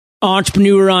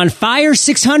Entrepreneur on Fire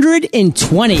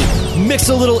 620. Mix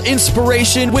a little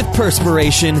inspiration with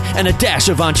perspiration and a dash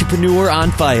of Entrepreneur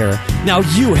on Fire. Now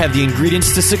you have the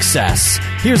ingredients to success.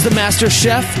 Here's the master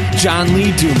chef, John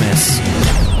Lee Dumas.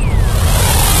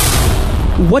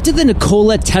 What did the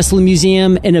Nikola Tesla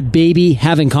Museum and a baby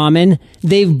have in common?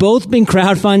 They've both been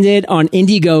crowdfunded on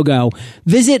Indiegogo.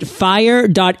 Visit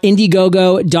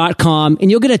fire.indiegogo.com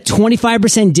and you'll get a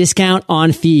 25% discount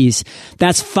on fees.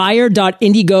 That's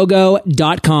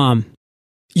fire.indiegogo.com.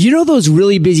 You know those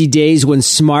really busy days when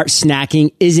smart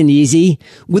snacking isn't easy?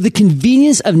 With the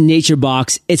convenience of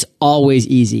NatureBox, it's always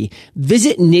easy.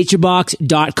 Visit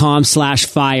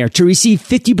naturebox.com/fire to receive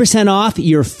 50% off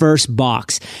your first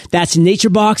box. That's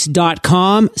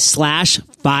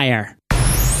naturebox.com/fire.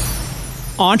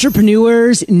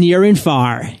 Entrepreneurs near and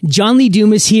far. John Lee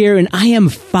Dumas here, and I am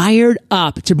fired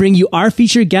up to bring you our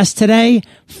featured guest today,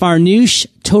 Farnoosh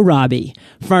Torabi.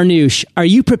 Farnoosh, are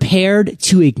you prepared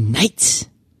to ignite?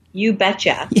 You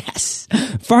betcha. Yes.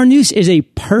 Farnoosh is a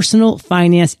personal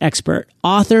finance expert,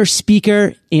 author,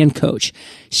 speaker, and coach.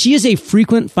 She is a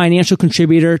frequent financial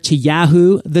contributor to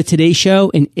Yahoo, The Today Show,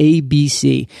 and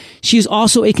ABC. She is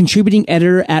also a contributing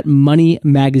editor at Money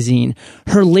Magazine.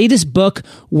 Her latest book,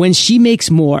 When She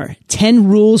Makes More, 10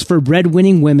 Rules for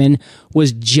Breadwinning Women,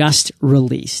 was just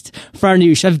released.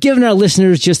 Farnoosh, I've given our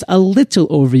listeners just a little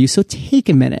overview, so take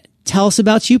a minute. Tell us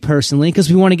about you personally, because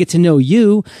we want to get to know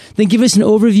you. Then give us an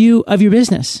overview of your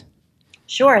business.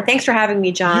 Sure. Thanks for having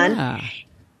me, John. Yeah.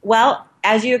 Well,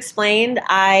 as you explained,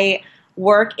 I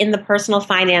work in the personal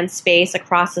finance space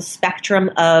across a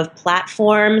spectrum of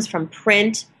platforms, from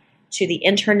print to the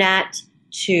internet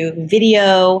to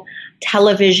video,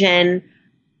 television,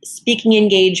 speaking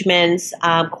engagements,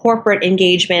 corporate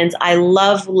engagements. I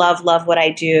love what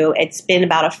I do. It's been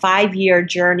about a 5-year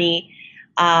journey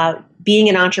being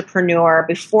an entrepreneur.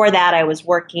 Before that, I was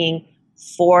working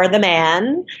for the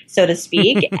man, so to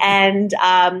speak, and,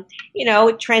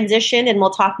 transitioned, and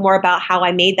we'll talk more about how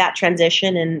I made that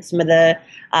transition and some of the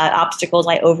obstacles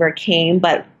I overcame.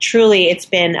 But truly, it's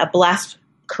been a blessed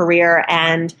career,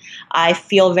 and I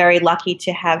feel very lucky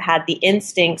to have had the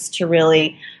instincts to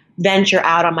really venture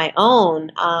out on my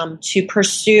own to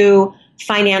pursue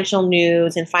financial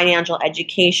news and financial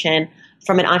education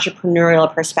from an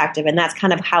entrepreneurial perspective. And that's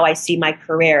kind of how I see my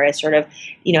career, as sort of,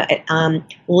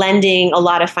 lending a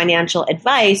lot of financial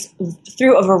advice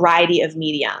through a variety of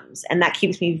mediums. And that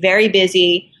keeps me very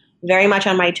busy, very much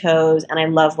on my toes, and I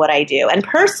love what I do. And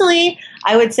personally,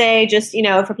 I would say, just,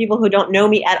 for people who don't know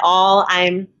me at all,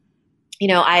 I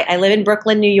live in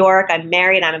Brooklyn, New York. I'm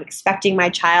married. I'm expecting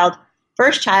my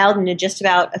first child in just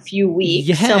about a few weeks.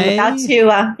 Yay. So I'm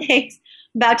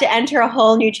about to enter a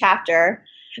whole new chapter.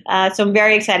 So I'm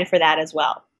very excited for that as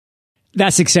well.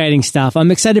 That's exciting stuff.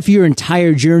 I'm excited for your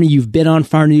entire journey you've been on,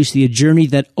 Farnoosh, the journey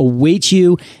that awaits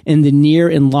you in the near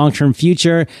and long-term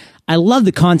future. I love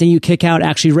the content you kick out.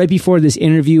 Actually, right before this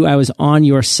interview, I was on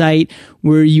your site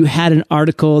where you had an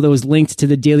article that was linked to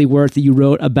the Daily Worth that you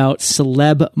wrote about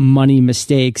celeb money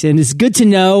mistakes. And it's good to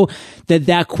know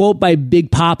that quote by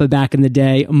Big Papa back in the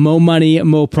day, "Mo money,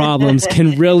 mo problems,"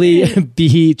 can really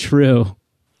be true.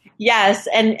 Yes,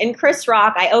 and Chris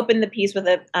Rock, I opened the piece with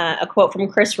a quote from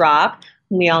Chris Rock,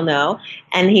 whom we all know,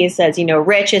 and he says,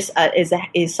 rich is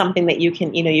something that you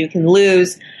can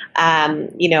lose, with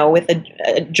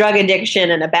a drug addiction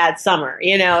and a bad summer.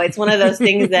 It's one of those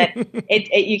things that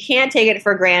you can't take it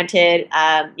for granted.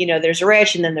 There's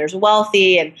rich and then there's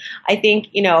wealthy, and I think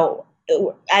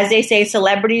as they say,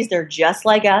 celebrities, they're just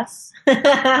like us.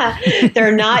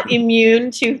 They're not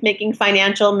immune to making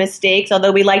financial mistakes,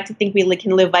 although we like to think we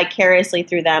can live vicariously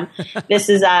through them. This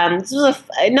was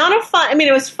not a fun. I mean,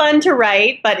 it was fun to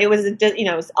write, but it was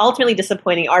it was ultimately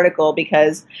disappointing article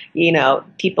because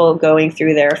people going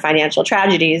through their financial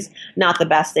tragedies, not the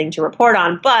best thing to report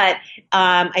on. But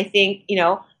I think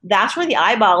that's where the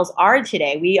eyeballs are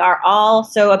today. We are all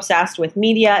so obsessed with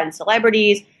media and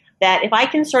celebrities that if I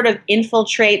can sort of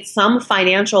infiltrate some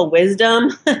financial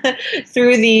wisdom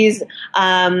through these,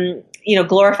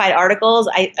 glorified articles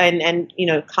and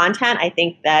content, I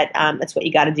think that that's what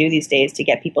you got to do these days to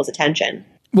get people's attention.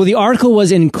 Well, the article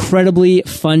was incredibly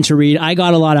fun to read. I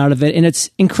got a lot out of it, and it's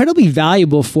incredibly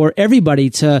valuable for everybody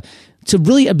to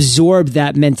really absorb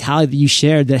that mentality that you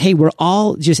shared, that, hey, we're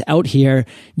all just out here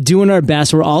doing our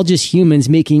best. We're all just humans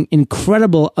making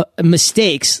incredible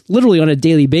mistakes, literally on a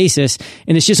daily basis.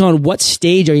 And it's just on what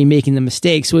stage are you making the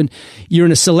mistakes. When you're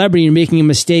in a celebrity, you're making a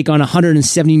mistake on a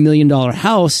 $170 million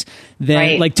house, then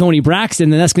right, like Tony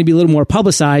Braxton, then that's going to be a little more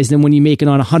publicized than when you make it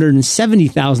on a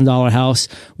 $170,000 house,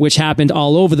 which happened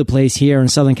all over the place here in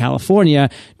Southern California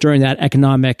during that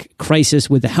economic crisis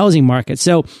with the housing market.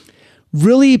 So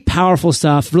Really powerful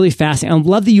stuff, really fascinating. I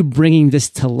love that you're bringing this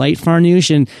to light,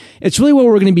 Farnoosh. And it's really what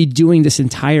we're going to be doing this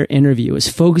entire interview is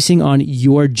focusing on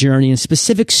your journey and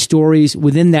specific stories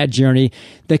within that journey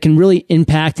that can really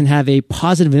impact and have a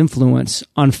positive influence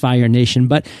on Fire Nation.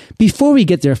 But before we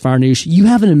get there, Farnoosh, you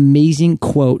have an amazing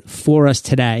quote for us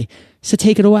today. So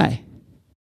take it away.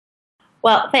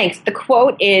 Well, thanks. The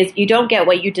quote is, "You don't get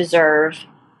what you deserve,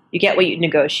 you get what you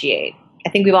negotiate." I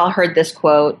think we've all heard this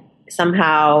quote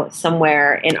somehow,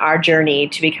 somewhere in our journey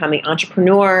to becoming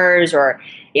entrepreneurs, or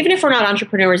even if we're not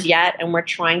entrepreneurs yet and we're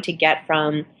trying to get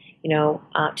from,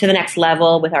 to the next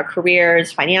level with our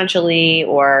careers financially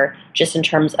or just in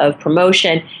terms of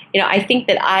promotion. I think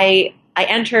that I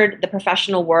entered the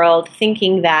professional world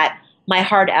thinking that my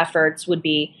hard efforts would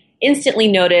be instantly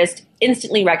noticed,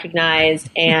 instantly recognized,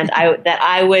 and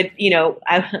I would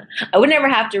never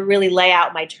have to really lay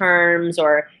out my terms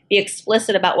or be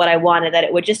explicit about what I wanted, that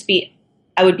it would just be,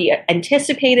 I would be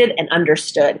anticipated and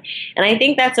understood. And I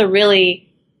think that's a really,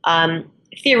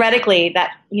 theoretically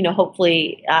that,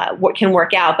 hopefully what can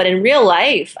work out. But in real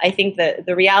life, I think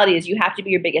the reality is you have to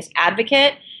be your biggest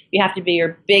advocate. You have to be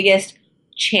your biggest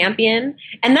champion.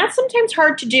 And that's sometimes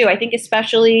hard to do. I think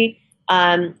especially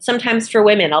sometimes for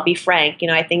women, I'll be frank,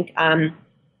 I think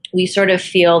we sort of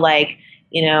feel like,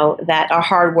 that our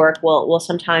hard work will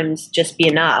sometimes just be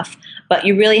enough. But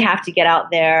you really have to get out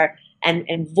there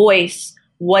and voice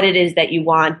what it is that you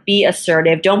want. Be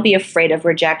assertive. Don't be afraid of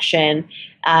rejection.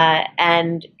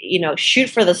 And shoot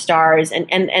for the stars. And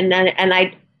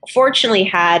I fortunately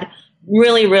had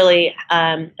really, really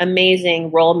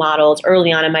amazing role models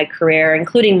early on in my career,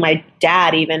 including my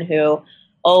dad, even, who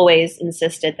always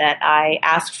insisted that I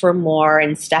ask for more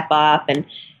and step up and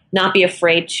not be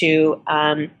afraid to,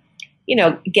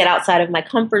 get outside of my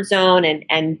comfort zone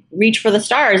and reach for the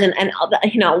stars. And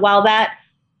while that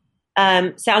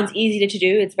sounds easy to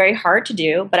do, it's very hard to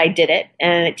do, but I did it,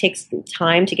 and it takes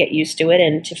time to get used to it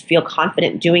and to feel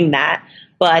confident doing that.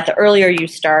 But the earlier you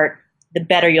start, the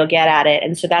better you'll get at it.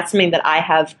 And so that's something that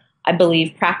I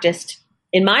believe, practiced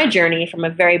in my journey from a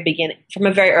very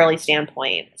early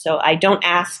standpoint. So I don't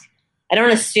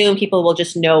assume people will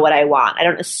just know what I want. I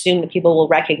don't assume that people will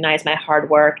recognize my hard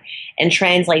work and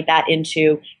translate that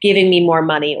into giving me more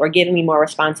money or giving me more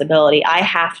responsibility. I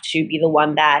have to be the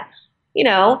one that,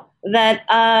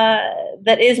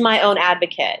 that is my own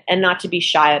advocate, and not to be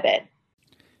shy of it.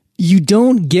 You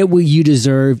don't get what you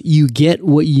deserve. You get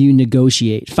what you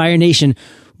negotiate. Fire Nation,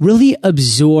 really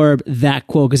absorb that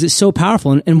quote because it's so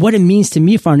powerful. And what it means to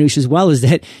me, Farnoosh, as well, is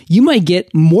that you might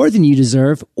get more than you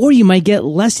deserve, or you might get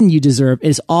less than you deserve.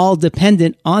 It's all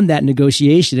dependent on that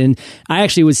negotiation. And I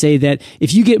actually would say that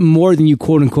if you get more than you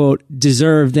quote unquote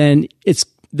deserve, then it's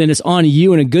on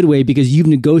you in a good way because you've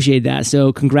negotiated that.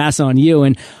 So congrats on you.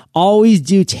 And always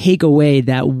do take away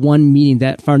that one meeting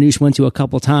that Farnoosh went to a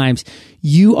couple times.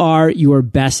 You are your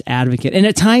best advocate. And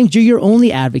at times you're your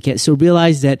only advocate. So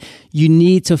realize that you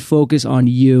need to focus on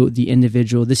you, the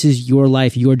individual. This is your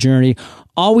life, your journey.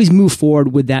 Always move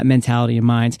forward with that mentality in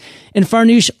mind. And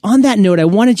Farnoosh, on that note, I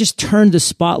want to just turn the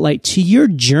spotlight to your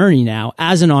journey now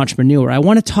as an entrepreneur. I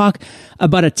want to talk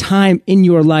about a time in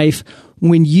your life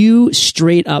when you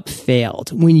straight up failed,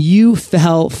 when you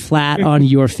fell flat on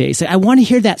your face. I want to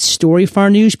hear that story,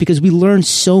 Farnoosh, because we learn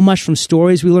so much from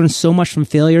stories. We learn so much from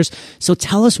failures. So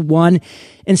tell us one,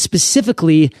 and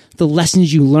specifically the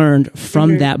lessons you learned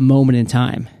from that moment in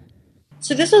time.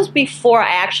 So this was before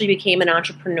I actually became an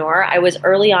entrepreneur. I was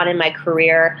early on in my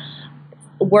career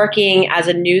working as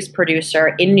a news producer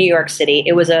in New York City.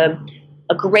 It was a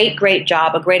great, great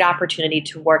job, a great opportunity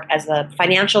to work as a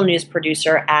financial news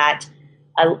producer at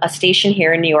a station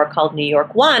here in New York called New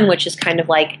York One, which is kind of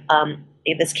like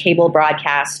this cable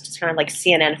broadcast. It's kind of like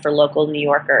CNN for local New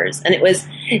Yorkers. And it was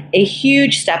a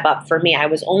huge step up for me. I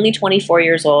was only 24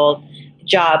 years old. The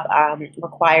job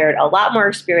required a lot more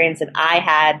experience than I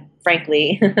had,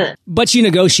 frankly. But you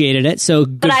negotiated it, so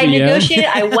good But for I you. negotiated.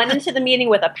 I went into the meeting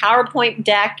with a PowerPoint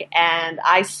deck, and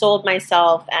I sold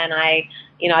myself, and I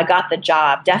got the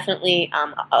job. Definitely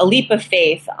a leap of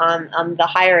faith on the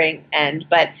hiring end,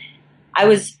 but I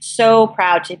was so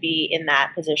proud to be in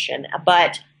that position.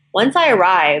 But once I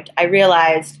arrived, I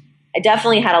realized I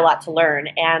definitely had a lot to learn.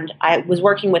 And I was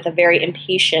working with a very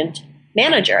impatient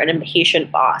manager, an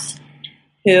impatient boss,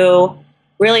 who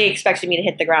really expected me to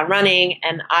hit the ground running.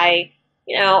 And I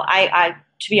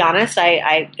to be honest,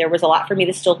 there was a lot for me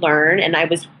to still learn, and I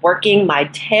was working my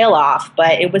tail off,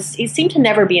 but it seemed to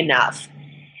never be enough.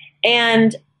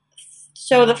 And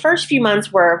so the first few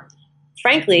months were,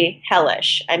 frankly,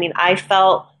 hellish. I mean, I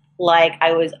felt like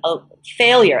I was a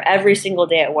failure every single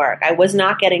day at work. I was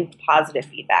not getting positive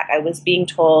feedback. I was being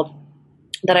told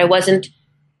that I wasn't,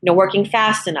 working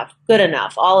fast enough, good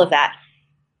enough, all of that.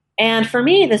 And for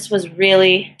me, this was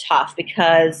really tough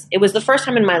because it was the first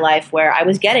time in my life where I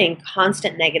was getting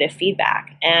constant negative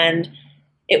feedback. And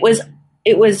it was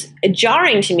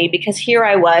jarring to me because here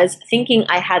I was thinking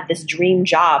I had this dream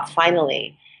job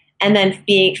finally, and then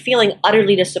feeling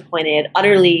utterly disappointed,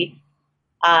 utterly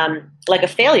like a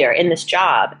failure in this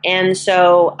job. And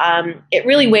so it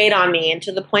really weighed on me, and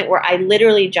to the point where I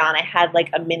literally, John, I had like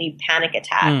a mini panic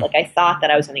attack. Like I thought that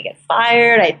I was going to get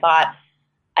fired. I thought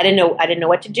I didn't know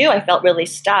what to do. I felt really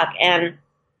stuck. And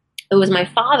it was my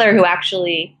father who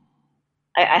actually,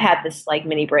 I had this like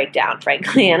mini breakdown,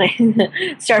 frankly, and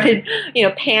I started,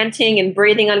 panting and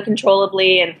breathing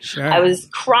uncontrollably, and Sure. I was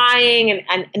crying,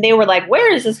 and they were like,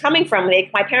 "Where is this coming from?"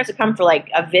 My parents had come for like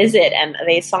a visit, and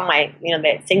they saw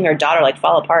they seeing their daughter like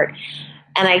fall apart,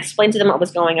 and I explained to them what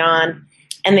was going on,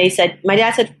 and they said, my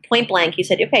dad said point blank, he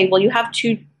said, "Okay, well,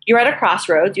 you're at a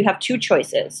crossroads. You have two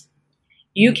choices.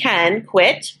 You can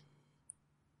quit,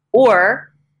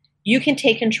 or you can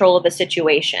take control of the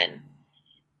situation.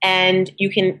 And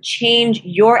you can change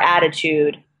your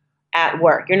attitude at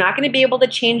work. You're not going to be able to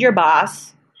change your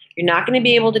boss. You're not going to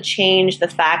be able to change the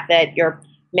fact that your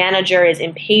manager is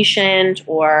impatient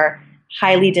or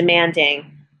highly demanding,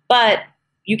 but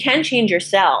you can change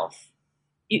yourself.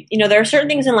 There are certain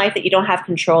things in life that you don't have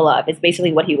control of. It's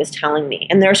basically what he was telling me.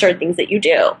 And there are certain things that you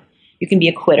do. You can be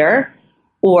a quitter,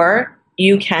 or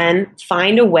you can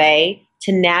find a way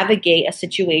to navigate a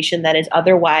situation that is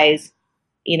otherwise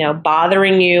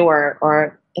bothering you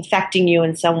or affecting you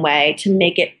in some way to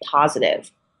make it positive."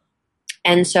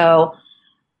 And so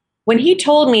when he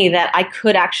told me that I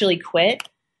could actually quit,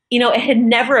 it had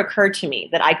never occurred to me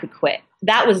that I could quit.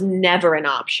 That was never an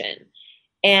option.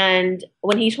 And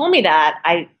when he told me that,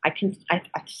 I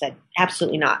said,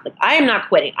 absolutely not. Like, I am not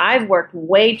quitting. I've worked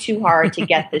way too hard to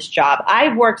get this job.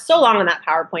 I've worked so long on that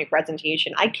PowerPoint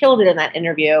presentation. I killed it in that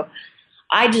interview.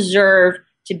 I deserve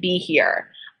to be here.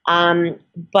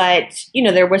 But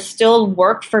there was still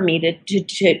work for me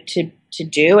to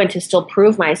do and to still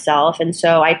prove myself. And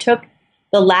so I took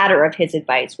the latter of his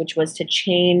advice, which was to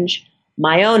change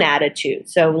my own attitude.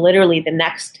 So literally the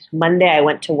next Monday I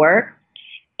went to work,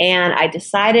 and I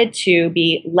decided to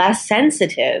be less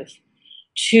sensitive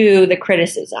to the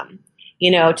criticism,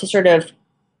 to sort of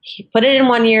put it in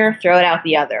one ear, throw it out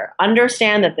the other,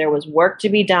 understand that there was work to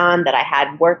be done, that I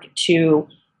had work to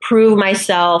prove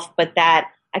myself, but that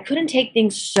I couldn't take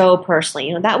things so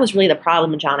personally. That was really the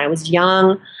problem, John. I was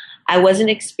young, I wasn't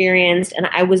experienced, and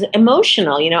I was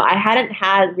emotional. I hadn't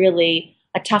had really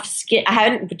a tough skin. I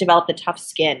hadn't developed a tough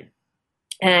skin.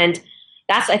 And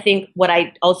that's, I think, what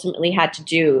I ultimately had to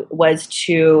do was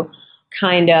to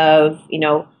kind of,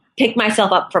 pick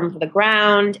myself up from the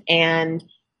ground and,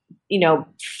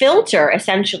 filter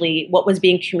essentially what was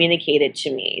being communicated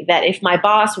to me. That if my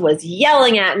boss was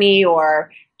yelling at me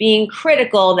or being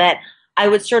critical, that I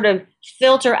would sort of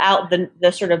filter out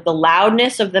the sort of the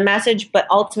loudness of the message, but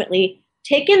ultimately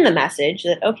take in the message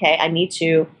that, okay, I need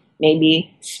to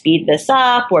maybe speed this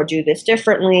up or do this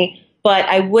differently, but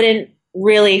I wouldn't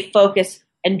really focus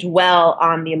and dwell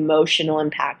on the emotional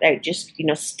impact. I just,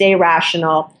 stay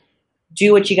rational,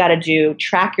 do what you got to do,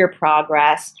 track your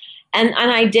progress. And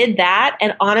I did that.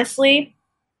 And honestly,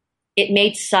 it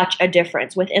made such a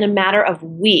difference. Within a matter of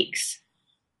weeks,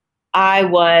 I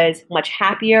was much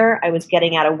happier. I was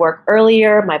getting out of work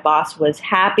earlier. My boss was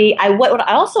happy. What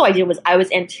I did was I was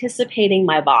anticipating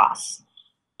my boss.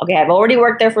 Okay, I've already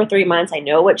worked there for 3 months. I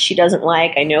know what she doesn't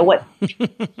like. I know what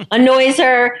annoys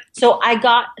her. So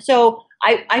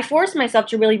I forced myself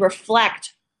to really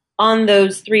reflect on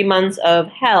those 3 months of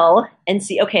hell and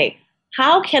see, okay,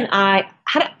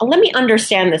 let me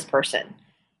understand this person.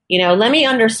 Let me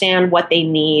understand what they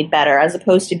need better. As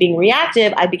opposed to being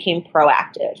reactive, I became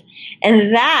proactive.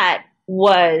 And that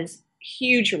was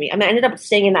huge for me. I ended up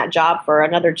staying in that job for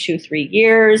another 2-3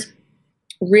 years,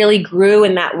 really grew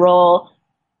in that role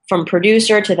from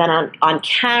producer to then on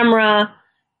camera,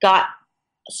 got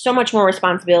so much more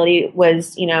responsibility,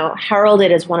 was,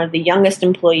 heralded as one of the youngest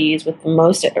employees with the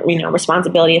most,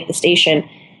 responsibility at the station.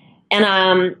 And,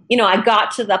 I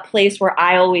got to the place where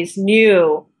I always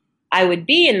knew I would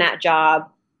be in that job.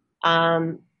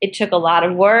 It took a lot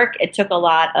of work. It took a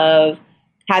lot of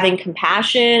having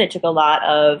compassion. It took a lot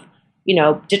of,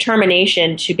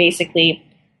 determination to basically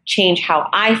change how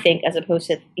I think, as opposed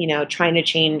to, trying to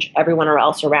change everyone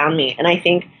else around me. And I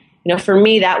think, for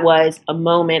me, that was a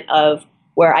moment of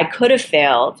where I could have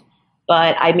failed,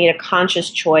 but I made a conscious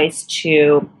choice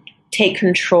to take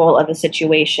control of the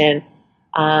situation,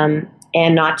 and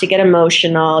not to get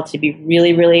emotional, to be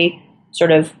really, really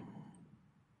sort of,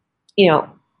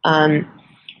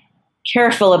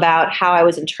 careful about how I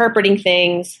was interpreting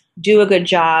things, do a good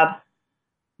job,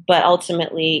 but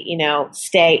ultimately,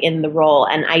 stay in the role.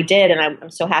 And I did, and I'm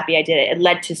so happy I did it. It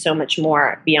led to so much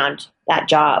more beyond that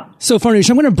job. So Farnoosh,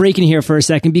 I'm going to break in here for a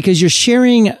second because you're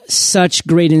sharing such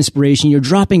great inspiration. You're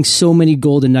dropping so many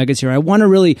golden nuggets here. I want to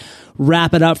really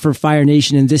wrap it up for Fire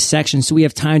Nation in this section so we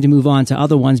have time to move on to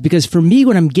other ones. Because for me,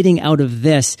 what I'm getting out of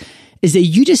this is that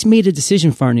you just made a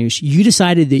decision, Farnoosh. You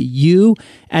decided that you,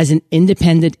 as an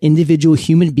independent individual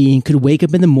human being, could wake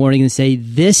up in the morning and say,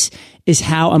 this is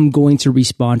how I'm going to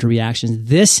respond to reactions.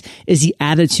 This is the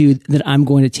attitude that I'm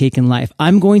going to take in life.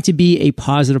 I'm going to be a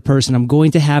positive person. I'm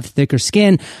going to have thicker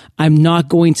skin. I'm not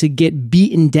going to get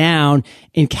beaten down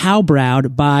and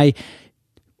cowbrowed by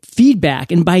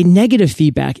feedback and by negative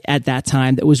feedback at that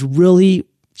time that was really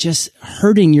just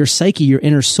hurting your psyche, your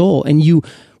inner soul. And you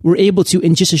were able to,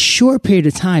 in just a short period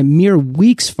of time, mere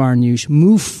weeks, Farnoosh,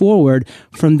 move forward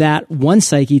from that one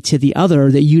psyche to the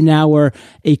other, that you now were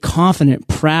a confident,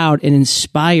 proud, and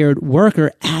inspired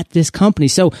worker at this company.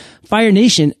 So Fire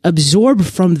Nation, absorb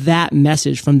from that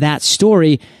message, from that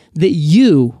story, that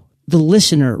you, the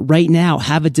listener right now,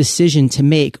 have a decision to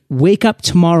make. Wake up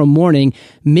tomorrow morning,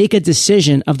 make a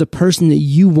decision of the person that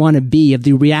you want to be, of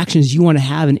the reactions you want to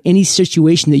have in any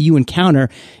situation that you encounter,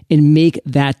 and make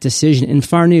that decision. And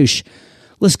Farnoosh,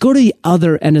 let's go to the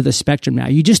other end of the spectrum now.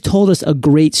 You just told us a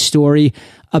great story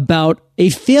about a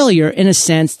failure, in a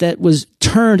sense, that was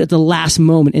turned at the last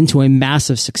moment into a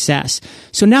massive success.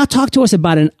 So now talk to us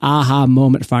about an aha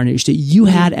moment, Farnoosh, that you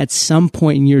had at some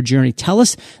point in your journey. Tell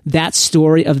us that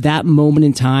story of that moment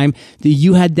in time that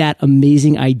you had that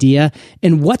amazing idea,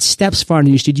 and what steps,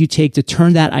 Farnoosh, did you take to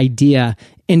turn that idea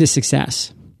into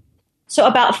success? So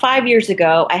about 5 years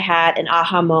ago, I had an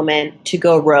aha moment to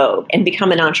go rogue and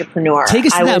become an entrepreneur. Take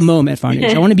us to that moment,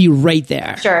 Farnoosh. I want to be right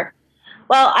there. Sure.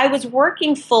 Well, I was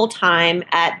working full-time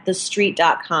at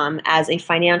thestreet.com as a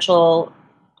financial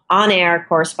on-air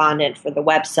correspondent for the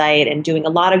website and doing a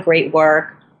lot of great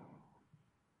work.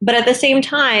 But at the same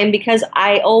time, because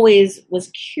I always was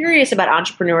curious about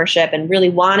entrepreneurship and really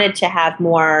wanted to have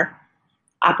more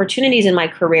opportunities in my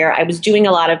career, I was doing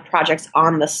a lot of projects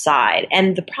on the side.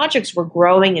 And the projects were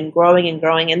growing and growing and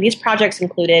growing. And these projects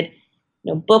included,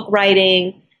 book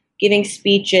writing, giving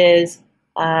speeches,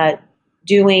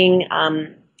 doing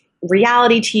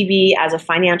reality TV as a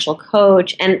financial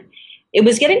coach. And it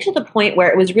was getting to the point where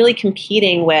it was really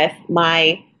competing with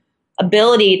my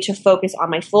ability to focus on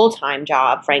my full-time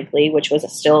job, frankly, which was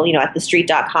still, at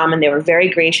thestreet.com. And they were very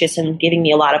gracious in giving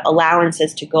me a lot of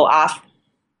allowances to go off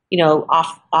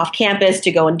campus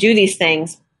to go and do these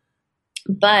things.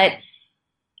 But,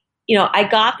 I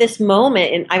got this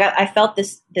moment, and I felt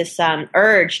this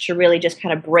urge to really just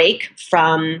kind of break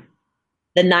from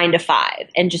the 9 to 5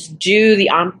 and just do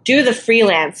the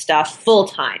freelance stuff full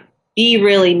time. Be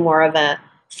really more of a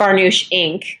Farnoosh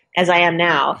Inc. as I am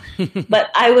now. But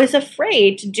I was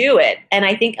afraid to do it. And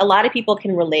I think a lot of people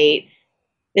can relate.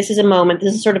 This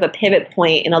is sort of a pivot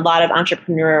point in a lot of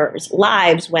entrepreneurs'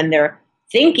 lives when they're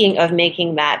thinking of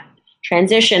making that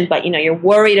transition, but you're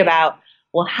worried about,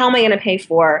 well, how am I going to pay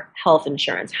for health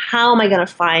insurance? How am I going to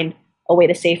find a way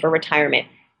to save for retirement?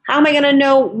 How am I going to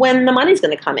know when the money's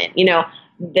going to come in?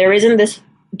 There isn't this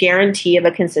guarantee of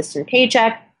a consistent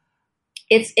paycheck.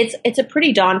 It's a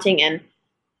pretty daunting and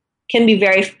can be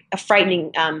a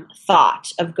frightening thought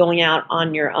of going out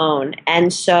on your own.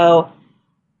 And so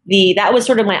that was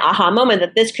sort of my aha moment,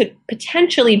 that this could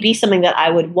potentially be something that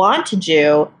I would want to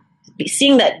do,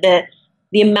 seeing that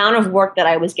the amount of work that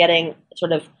I was getting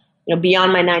sort of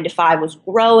beyond my 9 to 5 was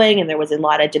growing, and there was a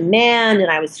lot of demand, and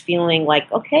I was feeling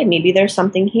like, okay, maybe there's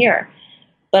something here.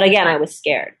 But again, I was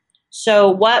scared.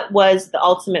 So what was the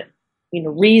ultimate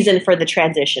reason for the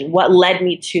transition? What led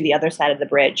me to the other side of the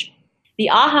bridge? The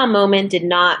aha moment did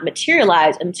not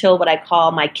materialize until what I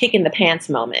call my kick in the pants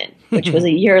moment, which was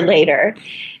a year later.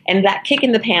 And that kick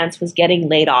in the pants was getting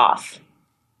laid off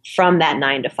from that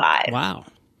 9 to 5. Wow.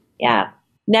 Yeah.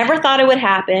 Never thought it would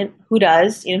happen. Who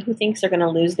does? Who thinks they're going to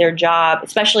lose their job,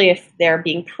 especially if they're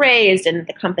being praised and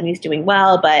the company's doing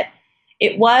well. But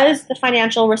it was the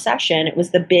financial recession. It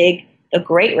was the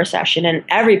Great Recession, and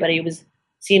everybody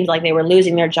seemed like they were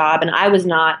losing their job. And I was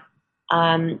not,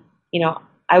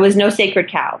 I was no sacred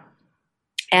cow.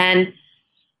 And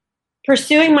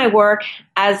pursuing my work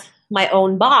as my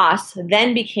own boss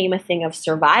then became a thing of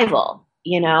survival.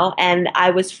 And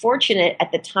I was fortunate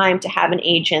at the time to have an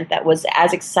agent that was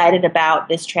as excited about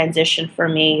this transition for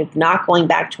me, of not going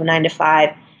back to a 9 to 5.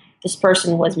 This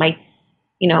person was my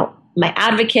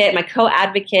advocate, my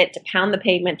co-advocate, to pound the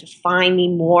pavement, to find me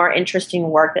more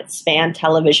interesting work that spanned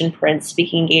television, print,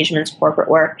 speaking engagements, corporate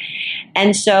work.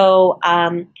 And so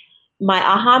my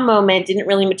aha moment didn't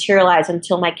really materialize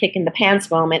until my kick in the pants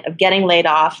moment of getting laid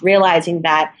off, realizing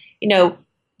that,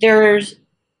 there's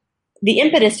the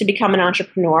impetus to become an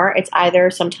entrepreneur. It's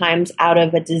either sometimes out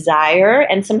of a desire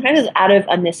and sometimes it's out of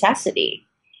a necessity.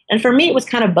 And for me, it was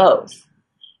kind of both,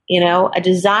 a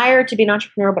desire to be an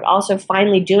entrepreneur, but also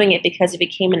finally doing it because it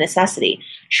became a necessity.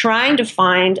 Trying to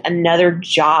find another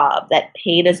job that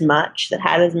paid as much, that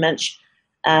had as much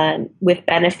with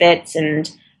benefits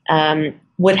and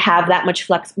would have that much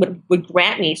would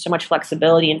grant me so much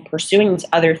flexibility in pursuing these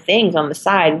other things on the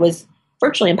side was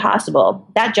virtually impossible.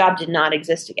 That job did not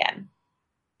exist again.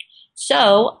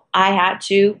 So I had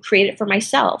to create it for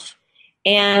myself.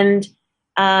 And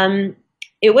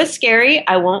it was scary.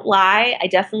 I won't lie. I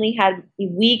definitely had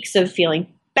weeks of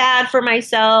feeling bad for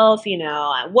myself.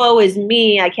 Woe is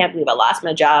me. I can't believe I lost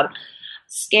my job.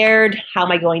 Scared. How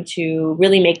am I going to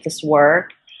really make this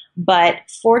work? But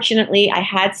fortunately, I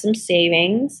had some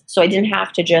savings, so I didn't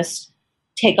have to just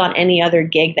take on any other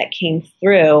gig that came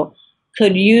through.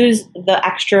 Could use the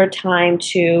extra time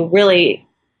to really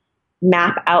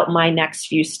map out my next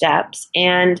few steps.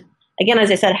 And again, as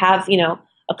I said, have,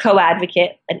 a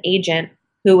co-advocate, an agent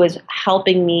who was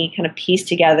helping me kind of piece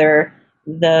together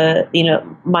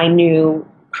my new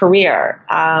career.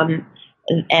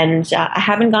 And I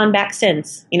haven't gone back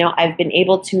since. I've been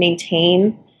able to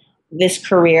maintain this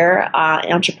career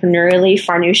entrepreneurially.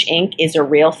 Farnoosh Inc. is a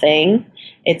real thing.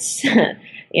 It's,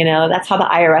 that's how the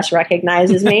IRS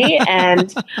recognizes me.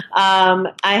 And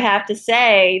I have to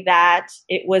say that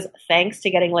it was thanks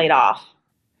to getting laid off.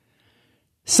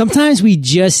 Sometimes we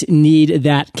just need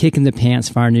that kick in the pants,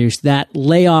 Farnoosh, that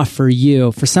layoff for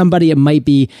you. For somebody, it might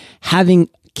be having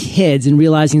kids and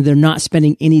realizing they're not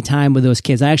spending any time with those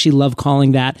kids. I actually love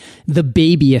calling that the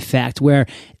baby effect, where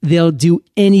they'll do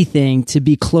anything to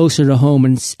be closer to home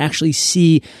and actually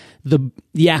see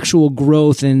the actual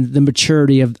growth and the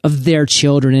maturity of their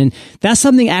children. And that's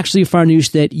something actually,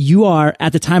 Farnoosh, that you are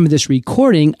at the time of this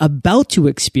recording about to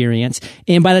experience.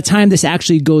 And by the time this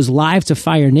actually goes live to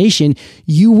Fire Nation,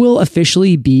 you will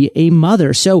officially be a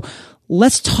mother. So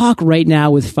let's talk right now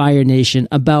with Fire Nation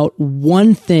about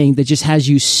one thing that just has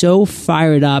you so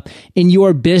fired up in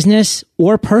your business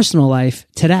or personal life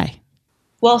today.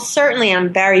 Well, certainly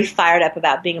I'm very fired up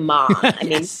about being a mom. I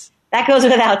mean, that goes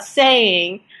without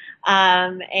saying.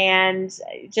 And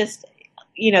just,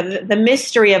 the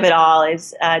mystery of it all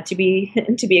is to be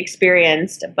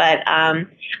experienced. But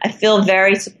I feel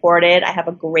very supported. I have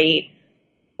a great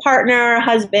partner,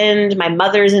 husband, my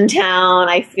mother's in town.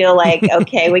 I feel like,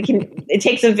 okay, it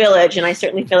takes a village. And I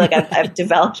certainly feel like I've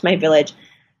developed my village.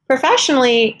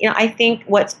 Professionally, I think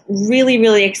what's really,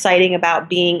 really exciting about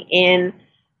being in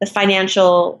the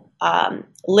financial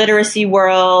literacy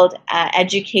world,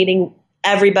 educating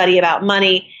everybody about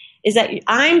money, is that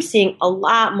I'm seeing a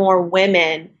lot more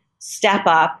women step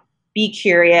up, be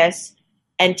curious,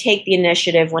 and take the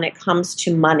initiative when it comes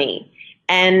to money.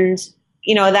 And,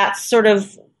 that's sort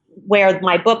of where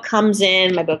my book comes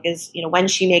in. My book is, When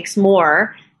She Makes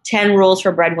More, 10 Rules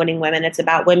for Breadwinning Women. It's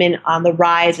about women on the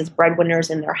rise as breadwinners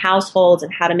in their households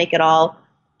and how to make it all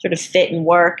sort of fit and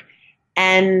work.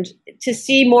 And to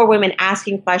see more women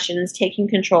asking questions, taking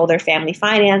control of their family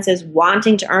finances,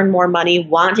 wanting to earn more money,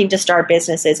 wanting to start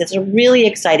businesses. It's a really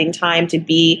exciting time to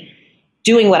be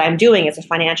doing what I'm doing as a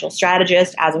financial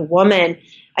strategist, as a woman.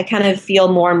 I kind of feel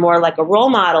more and more like a role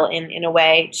model in a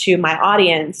way to my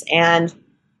audience, and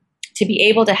to be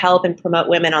able to help and promote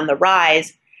women on the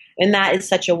rise. And that is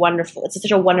such a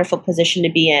wonderful position to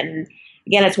be in. And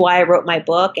again, it's why I wrote my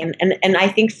book. And I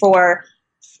think for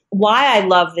why I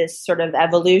love this sort of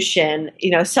evolution,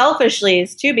 selfishly,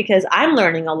 is too because I'm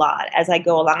learning a lot as I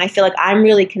go along. I feel like I'm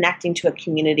really connecting to a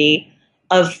community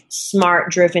of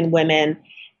smart, driven women,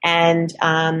 and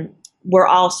we're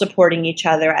all supporting each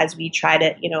other as we try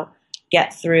to,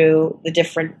 get through the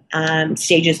different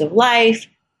stages of life,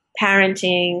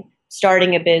 parenting,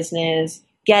 starting a business,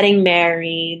 getting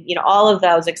married, all of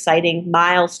those exciting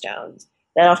milestones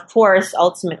that, of course,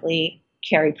 ultimately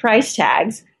carry price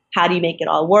tags. How do you make it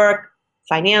all work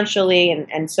financially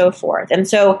and so forth? And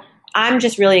so I'm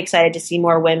just really excited to see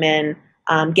more women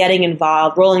getting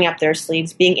involved, rolling up their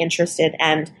sleeves, being interested,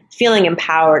 and feeling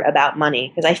empowered about money,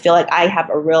 because I feel like I have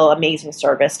a real amazing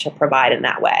service to provide in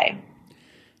that way.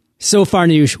 So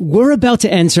Farnoosh, we're about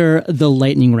to enter the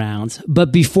lightning round.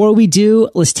 But before we do,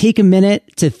 let's take a minute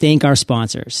to thank our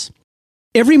sponsors.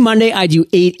 Every Monday, I do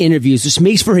 8 interviews, which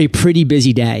makes for a pretty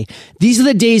busy day. These are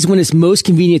the days when it's most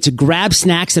convenient to grab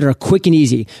snacks that are quick and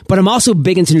easy, but I'm also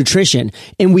big into nutrition,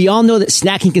 and we all know that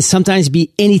snacking can sometimes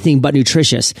be anything but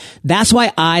nutritious. That's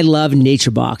why I love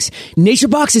NatureBox.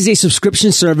 NatureBox is a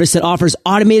subscription service that offers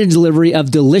automated delivery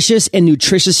of delicious and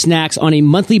nutritious snacks on a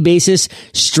monthly basis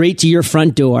straight to your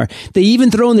front door. They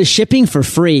even throw in the shipping for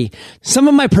free. Some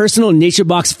of my personal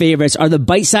NatureBox favorites are the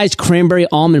bite-sized cranberry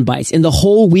almond bites and the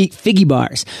whole wheat figgy bars.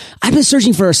 I've been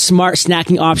searching for a smart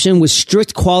snacking option with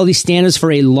strict quality standards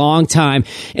for a long time.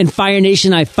 And Fire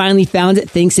Nation, I finally found it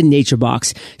thanks to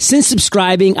NatureBox. Since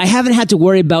subscribing, I haven't had to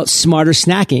worry about smarter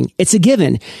snacking. It's a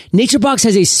given. NatureBox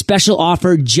has a special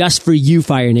offer just for you,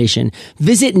 Fire Nation.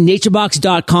 Visit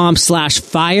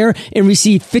naturebox.com/fire and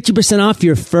receive 50% off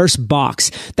your first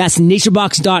box. That's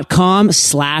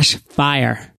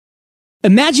naturebox.com/fire.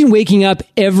 Imagine waking up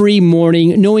every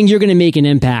morning knowing you're going to make an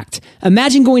impact.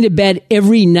 Imagine going to bed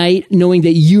every night knowing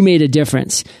that you made a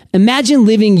difference. Imagine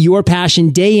living your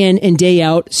passion day in and day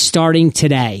out starting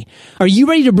today. Are you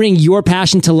ready to bring your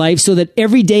passion to life so that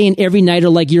every day and every night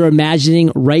are like you're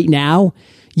imagining right now?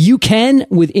 You can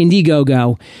with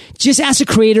Indiegogo. Just ask the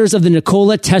creators of the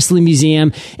Nikola Tesla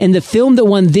Museum and the film that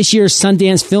won this year's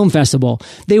Sundance Film Festival.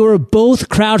 They were both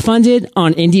crowdfunded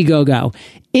on Indiegogo.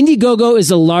 Indiegogo is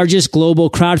the largest global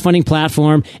crowdfunding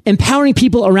platform, empowering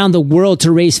people around the world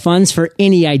to raise funds for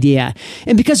any idea.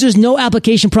 And because there's no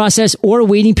application process or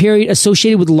waiting period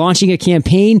associated with launching a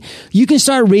campaign, you can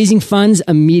start raising funds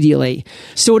immediately.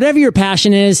 So whatever your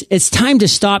passion is, it's time to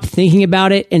stop thinking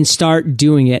about it and start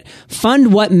doing it.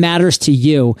 Fund what matters to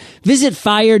you. Visit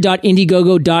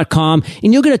fire.indiegogo.com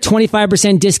and you'll get a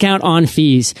 25% discount on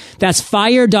fees. That's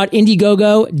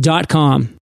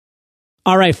fire.indiegogo.com.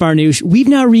 All right, Farnoosh, we've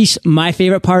now reached my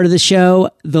favorite part of the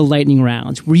show, the lightning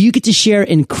round, where you get to share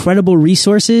incredible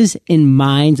resources and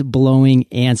mind-blowing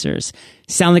answers.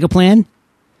 Sound like a plan?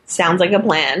 Sounds like a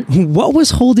plan. What was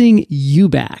holding you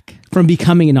back from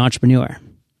becoming an entrepreneur?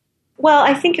 Well,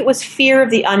 I think it was fear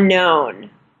of the unknown.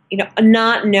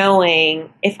 Not knowing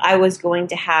if I was going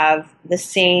to have the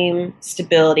same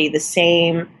stability, the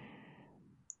same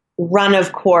run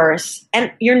of course.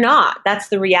 And you're not. That's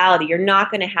the reality. You're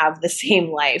not going to have the same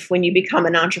life when you become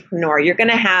an entrepreneur. You're going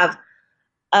to have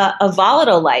a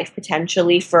volatile life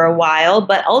potentially for a while,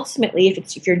 but ultimately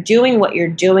if you're doing what you're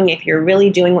doing, if you're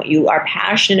really doing what you are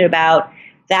passionate about,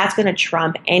 that's going to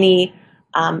trump any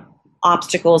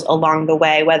obstacles along the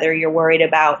way, whether you're worried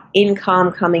about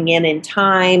income coming in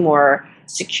time or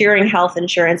securing health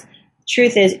insurance.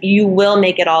 Truth is, you will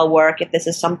make it all work if this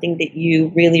is something that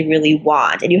you really, really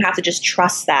want. And you have to just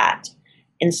trust that.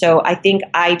 And so I think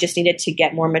I just needed to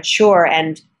get more mature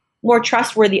and more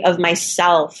trustworthy of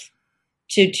myself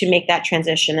to make that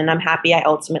transition. And I'm happy I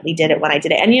ultimately did it when I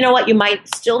did it. And you know what? You might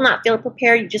still not feel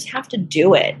prepared. You just have to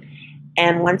do it.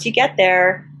 And once you get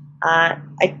there, I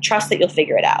trust that you'll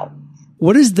figure it out.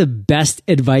 What is the best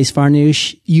advice,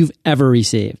 Farnoosh, you've ever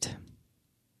received?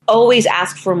 Always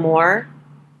ask for more.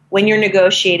 When you're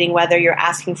negotiating, whether you're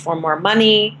asking for more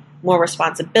money, more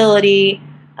responsibility,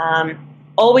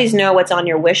 always know what's on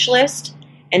your wish list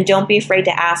and don't be afraid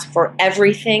to ask for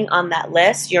everything on that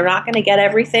list. You're not going to get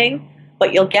everything,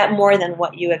 but you'll get more than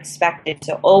what you expected.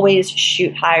 So always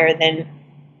shoot higher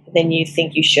than you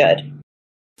think you should.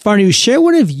 Farnoosh, share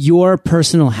one of your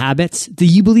personal habits that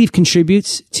you believe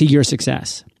contributes to your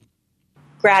success.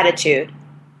 Gratitude.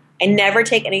 I never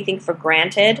take anything for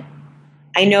granted.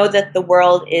 I know that the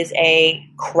world is a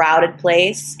crowded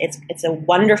place. It's a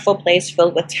wonderful place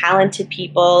filled with talented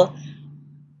people,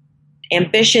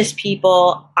 ambitious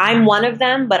people. I'm one of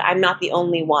them, but I'm not the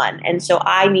only one. And so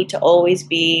I need to always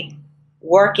be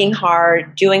working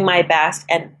hard, doing my best,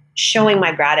 and showing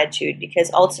my gratitude,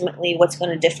 because ultimately what's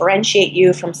going to differentiate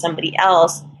you from somebody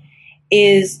else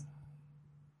is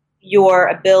your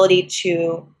ability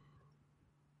to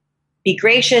be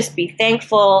gracious, be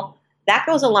thankful. That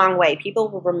goes a long way. People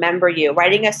will remember you.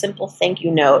 Writing a simple thank you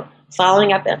note,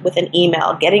 following up with an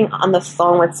email, getting on the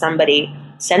phone with somebody,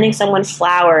 sending someone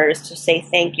flowers to say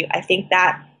thank you. I think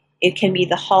that it can be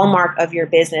the hallmark of your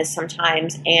business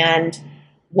sometimes and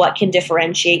what can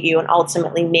differentiate you and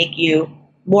ultimately make you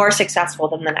more successful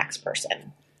than the next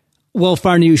person. Well,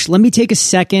 Farnoosh, let me take a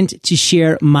second to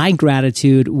share my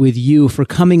gratitude with you for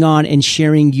coming on and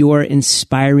sharing your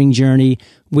inspiring journey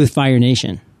with Fire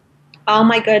Nation. Oh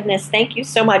my goodness. Thank you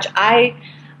so much. I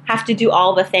have to do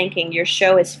all the thanking. Your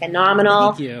show is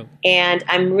phenomenal. Thank you. And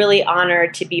I'm really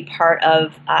honored to be part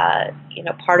of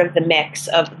the mix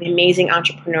of the amazing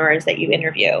entrepreneurs that you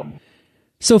interview.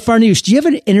 So Farnoosh, do you have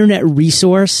an internet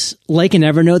resource like an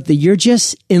Evernote that you're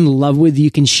just in love with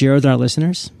you can share with our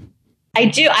listeners? I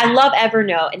do. I love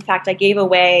Evernote. In fact, I gave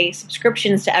away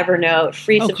subscriptions to Evernote,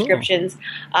 free subscriptions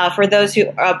for those who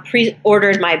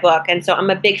pre-ordered my book. And so I'm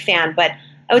a big fan. But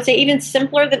I would say even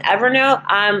simpler than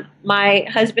Evernote, my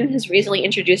husband has recently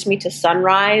introduced me to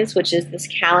Sunrise, which is this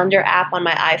calendar app on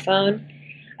my iPhone.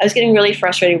 I was getting really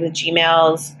frustrated with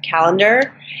Gmail's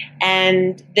calendar,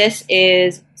 and this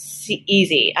is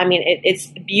easy. I mean, it's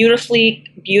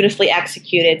beautifully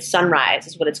executed. Sunrise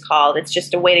is what it's called. It's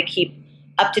just a way to keep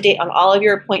up to date on all of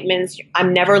your appointments.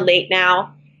 I'm never late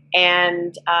now,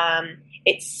 and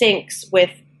it syncs with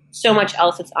so much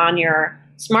else that's on your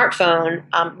smartphone.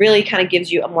 Really kind of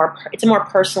gives you a more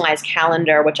personalized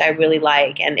calendar, which I really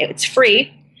like, and it's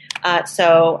free.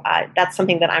 So that's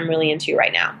something that I'm really into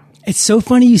right now. It's so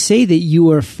funny you say that you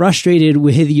were frustrated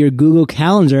with your Google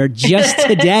Calendar. Just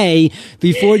today,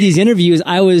 before these interviews,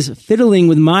 I was fiddling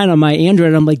with mine on my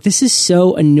Android. I'm like, this is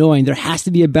so annoying. There has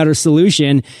to be a better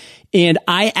solution. And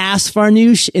I asked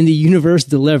Farnoosh and the universe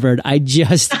delivered. I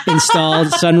just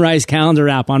installed Sunrise Calendar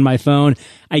app on my phone.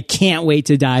 I can't wait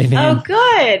to dive in. Oh,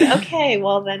 good. Okay.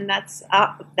 Well, then that's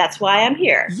why I'm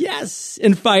here. Yes.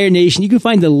 And Fire Nation, you can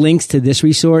find the links to this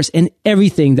resource and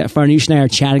everything that Farnoosh and I are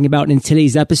chatting about in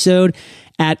today's episode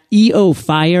at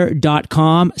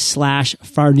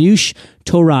eofire.com/Farnoosh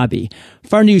Torabi.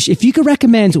 Farnoosh, if you could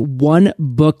recommend one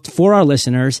book for our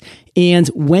listeners, and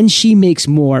When She Makes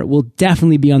More will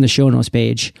definitely be on the show notes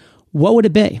page, what would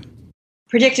it be?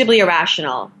 Predictably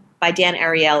Irrational by Dan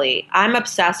Ariely. I'm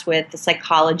obsessed with the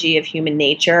psychology of human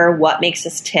nature, what makes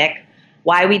us tick,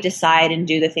 why we decide and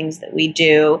do the things that we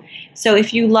do. So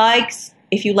if you liked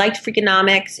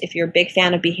Freakonomics, if you're a big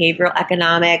fan of behavioral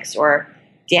economics, or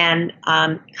Dan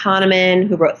Kahneman,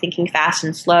 who wrote Thinking Fast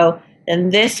and Slow, then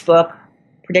this book,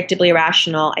 Predictably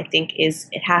Irrational, I think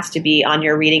it has to be on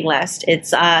your reading list.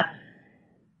 It's a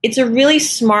really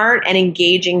smart and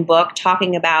engaging book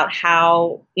talking about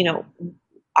how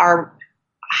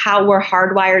how we're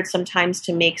hardwired sometimes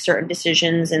to make certain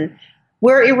decisions, and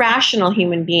we're irrational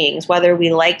human beings, whether we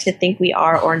like to think we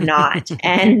are or not.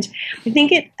 And I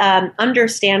think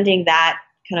understanding that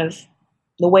kind of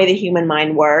the way the human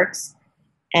mind works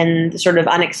and the sort of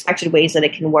unexpected ways that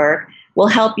it can work will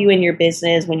help you in your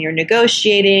business when you're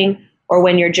negotiating or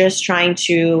when you're just trying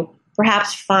to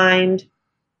perhaps find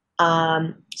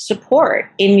support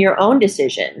in your own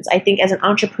decisions. I think as an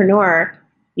entrepreneur,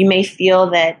 you may feel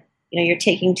that you're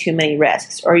taking too many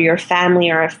risks, or your family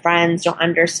or friends don't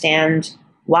understand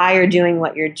why you're doing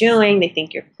what you're doing. They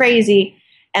think you're crazy.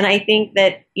 And I think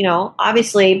that,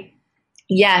 obviously,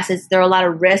 yes, there are a lot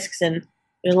of risks, and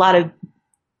there's a lot of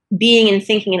being and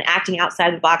thinking and acting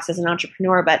outside the box as an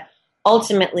entrepreneur, but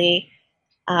ultimately,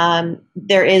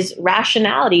 there is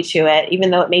rationality to it,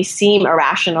 even though it may seem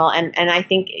irrational. And I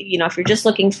think, if you're just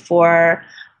looking for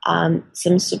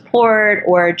some support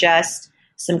or just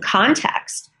some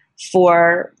context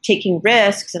for taking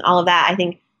risks and all of that, I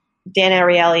think Dan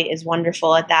Ariely is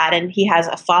wonderful at that. And he has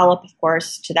a follow-up, of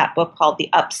course, to that book called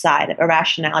The Upside of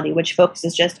Irrationality, which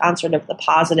focuses just on sort of the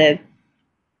positive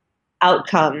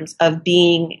outcomes of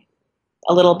being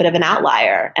a little bit of an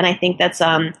outlier. And I think that's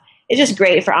it's just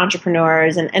great for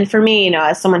entrepreneurs. And for me,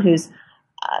 as someone who's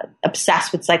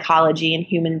obsessed with psychology and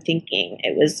human thinking,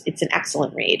 it's an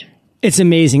excellent read. It's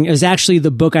amazing. It was actually the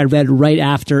book I read right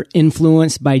after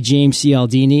Influence by James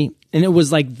Cialdini. And it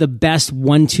was like the best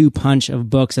 1-2 punch of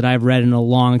books that I've read in a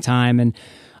long time. And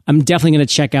I'm definitely going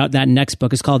to check out that next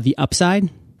book. It's called The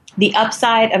Upside. The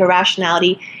Upside of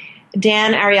Irrationality.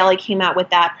 Dan Ariely came out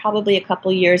with that probably a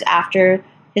couple years after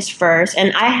his first.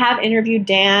 And I have interviewed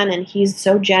Dan, and he's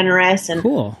so generous and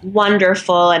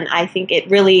wonderful. And I think it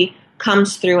really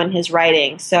comes through in his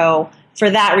writing. So for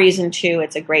that reason, too,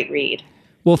 it's a great read.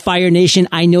 Well, Fire Nation,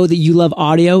 I know that you love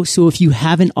audio, so if you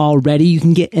haven't already, you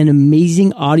can get an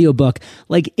amazing audiobook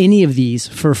like any of these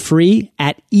for free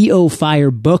at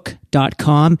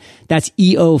eofirebook.com. That's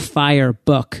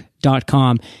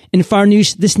eofirebook.com. And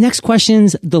Farnoosh, this next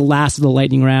question's the last of the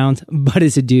lightning round, but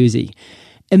it's a doozy.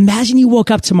 Imagine you woke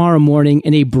up tomorrow morning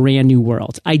in a brand new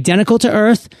world, identical to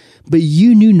Earth, but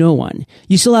you knew no one.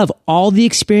 You still have all the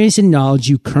experience and knowledge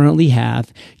you currently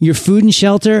have, your food and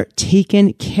shelter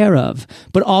taken care of,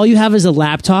 but all you have is a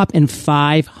laptop and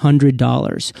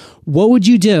 $500. What would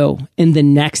you do in the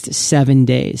next 7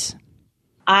 days?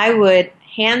 I would,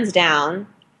 hands down,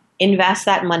 invest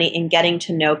that money in getting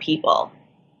to know people.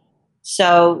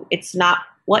 So it's not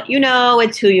what you know,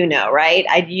 it's who you know, right?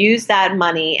 I'd use that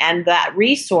money and that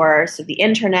resource of the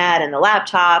internet and the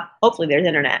laptop. Hopefully there's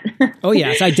internet. Oh,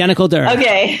 yeah. It's identical to Earth.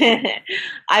 Okay.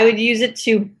 I would use it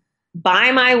to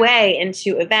buy my way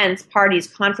into events, parties,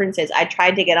 conferences. I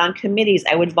tried to get on committees.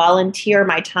 I would volunteer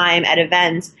my time at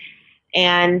events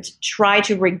and try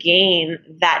to regain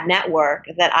that network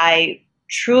that I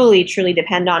truly, truly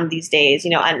depend on these days.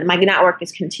 And my network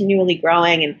is continually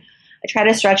growing, and I try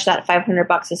to stretch that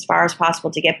 $500 as far as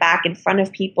possible to get back in front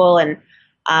of people and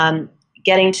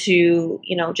getting to,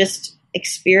 just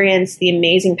experience the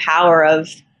amazing power of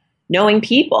knowing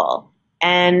people.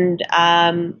 And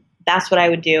that's what I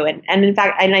would do. And in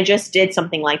fact, I just did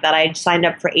something like that. I signed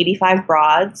up for 85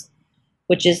 Broads,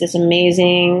 which is this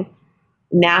amazing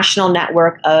national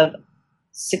network of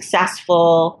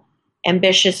successful,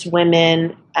 ambitious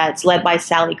women. It's led by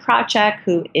Sally Krawcheck,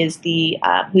 who is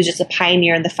who's just a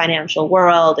pioneer in the financial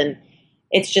world. And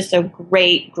it's just a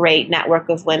great, great network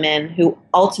of women who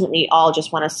ultimately all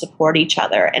just want to support each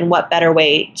other. And what better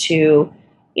way to,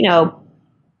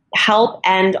 help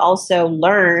and also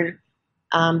learn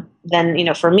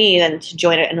than, for me, than to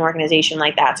join an organization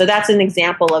like that. So that's an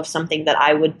example of something that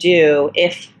I would do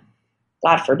if,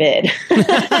 God forbid,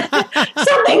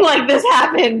 something like this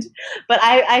happened. But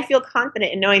I feel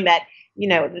confident in knowing that,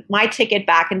 my ticket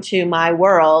back into my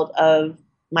world of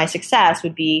my success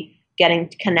would be getting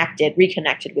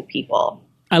reconnected with people.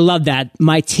 I love that.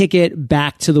 My ticket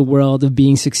back to the world of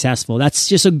being successful. That's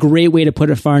just a great way to put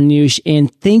it, Farnoosh. And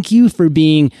thank you for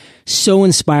being so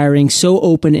inspiring, so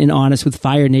open and honest with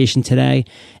Fire Nation today.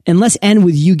 And let's end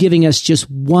with you giving us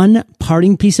just one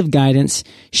parting piece of guidance,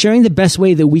 sharing the best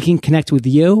way that we can connect with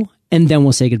you, and then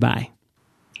we'll say goodbye.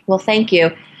 Well, thank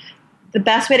you. The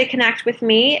best way to connect with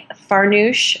me,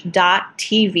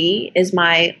 farnoosh.tv is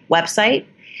my website.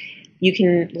 You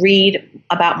can read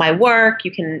about my work.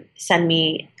 You can send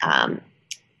me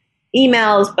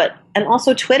emails, and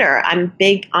also Twitter. I'm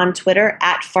big on Twitter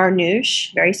at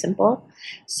Farnoosh. Very simple.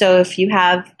 So if you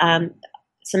have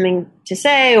something to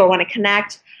say or want to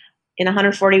connect in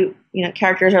 140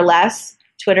 characters or less,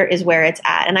 Twitter is where it's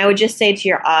at. And I would just say to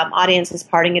your audience as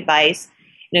parting advice,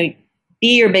 be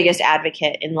your biggest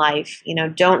advocate in life.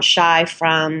 Don't shy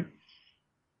from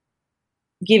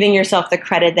giving yourself the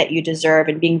credit that you deserve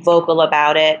and being vocal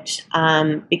about it.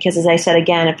 Because as I said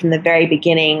again from the very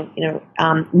beginning,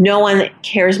 no one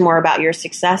cares more about your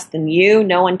success than you.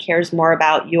 No one cares more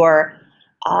about your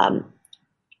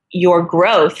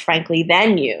growth, frankly,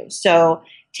 than you. So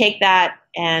take that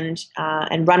and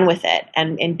run with it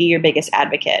and be your biggest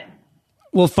advocate.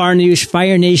 Well, Farnoosh,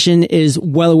 Fire Nation is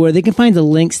well aware. They can find the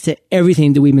links to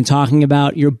everything that we've been talking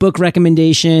about, your book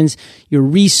recommendations, your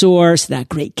resource, that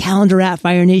great calendar app,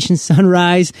 Fire Nation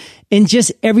Sunrise, and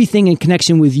just everything in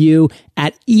connection with you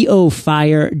at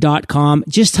eofire.com.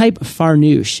 Just type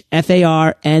Farnoosh,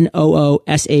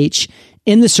 Farnoosh,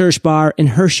 in the search bar, and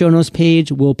her show notes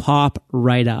page will pop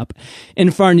right up.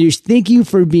 And Farnoosh, thank you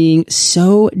for being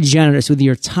so generous with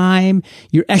your time,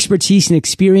 your expertise and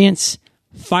experience.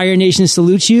 Fire Nation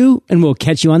salutes you, and we'll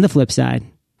catch you on the flip side.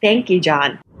 Thank you,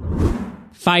 John.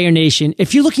 Fire Nation,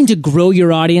 if you're looking to grow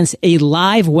your audience, a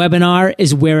live webinar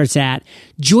is where it's at.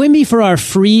 Join me for our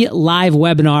free live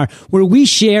webinar where we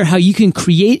share how you can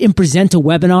create and present a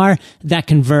webinar that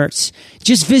converts.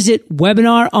 Just visit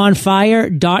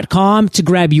webinaronfire.com to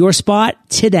grab your spot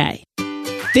today.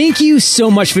 Thank you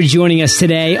so much for joining us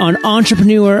today on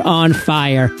Entrepreneur on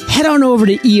Fire. Head on over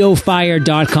to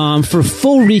eofire.com for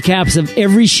full recaps of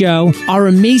every show, our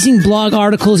amazing blog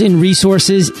articles and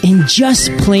resources, and just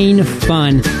plain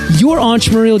fun. Your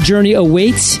entrepreneurial journey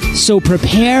awaits, so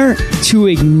prepare to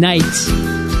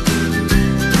ignite.